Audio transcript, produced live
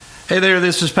Hey there,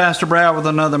 this is Pastor Brad with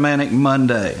another Manic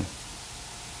Monday.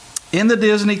 In the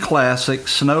Disney classic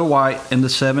Snow White and the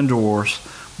Seven Dwarfs,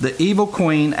 the evil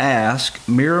queen asked,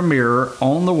 "Mirror, mirror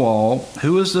on the wall,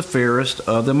 who is the fairest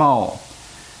of them all?"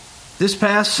 This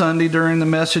past Sunday during the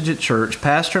message at church,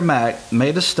 Pastor Mac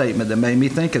made a statement that made me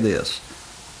think of this.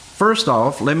 First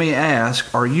off, let me ask,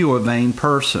 are you a vain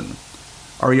person?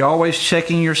 Are you always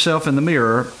checking yourself in the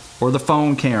mirror or the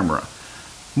phone camera?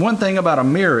 One thing about a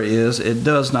mirror is it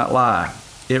does not lie.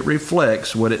 It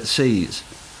reflects what it sees.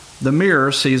 The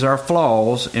mirror sees our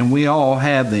flaws, and we all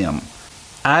have them.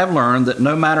 I have learned that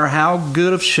no matter how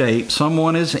good of shape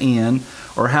someone is in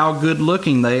or how good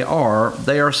looking they are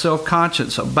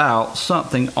self-conscious about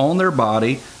something on their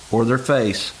body or their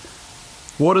face.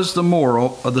 What is the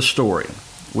moral of the story?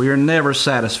 We are never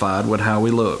satisfied with how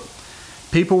we look.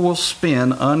 People will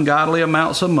spend ungodly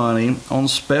amounts of money on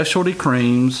specialty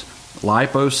creams,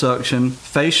 liposuction,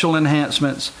 facial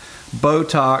enhancements,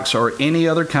 Botox, or any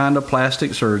other kind of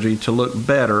plastic surgery to look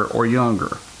better or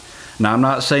younger. Now, I'm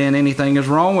not saying anything is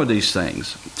wrong with these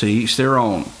things. To each their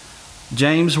own.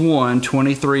 James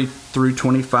 1:23 through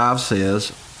 25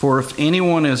 says, "For if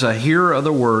anyone is a hearer of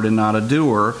the word and not a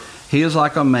doer, he is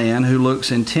like a man who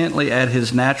looks intently at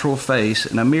his natural face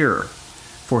in a mirror.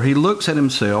 For he looks at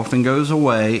himself and goes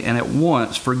away and at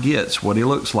once forgets what he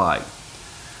looks like.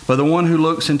 But the one who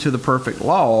looks into the perfect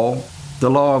law,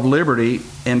 the law of liberty,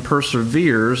 and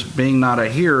perseveres, being not a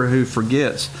hearer who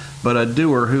forgets, but a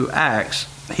doer who acts,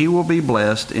 he will be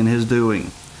blessed in his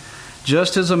doing."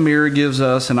 Just as a mirror gives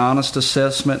us an honest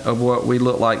assessment of what we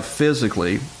look like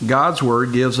physically, God's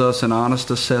Word gives us an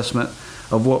honest assessment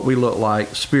of what we look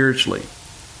like spiritually.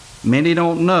 Many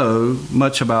don't know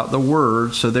much about the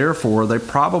Word, so therefore they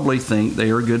probably think they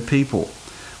are good people.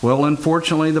 Well,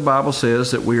 unfortunately, the Bible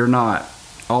says that we are not.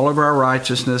 All of our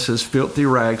righteousness is filthy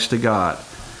rags to God.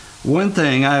 One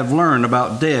thing I have learned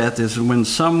about death is when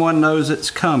someone knows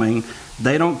it's coming,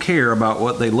 they don't care about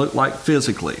what they look like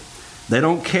physically. They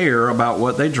don't care about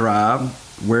what they drive,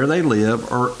 where they live,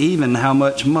 or even how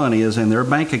much money is in their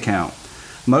bank account.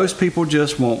 Most people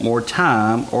just want more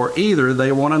time, or either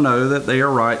they want to know that they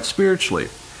are right spiritually.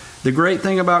 The great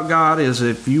thing about God is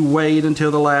if you wait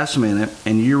until the last minute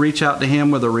and you reach out to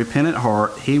Him with a repentant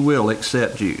heart, He will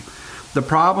accept you. The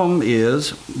problem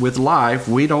is, with life,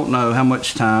 we don't know how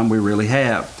much time we really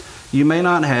have. You may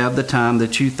not have the time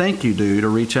that you think you do to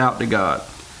reach out to God.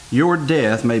 Your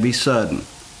death may be sudden.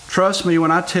 Trust me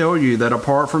when I tell you that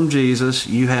apart from Jesus,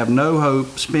 you have no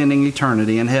hope spending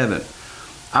eternity in heaven.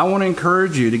 I want to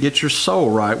encourage you to get your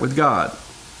soul right with God.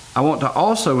 I want to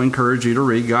also encourage you to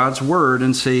read God's Word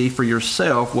and see for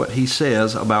yourself what He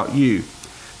says about you.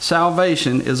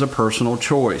 Salvation is a personal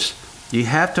choice. You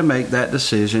have to make that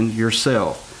decision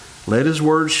yourself. Let His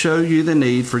Word show you the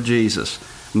need for Jesus.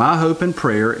 My hope and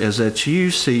prayer is that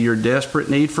you see your desperate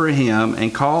need for Him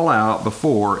and call out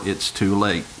before it's too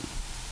late.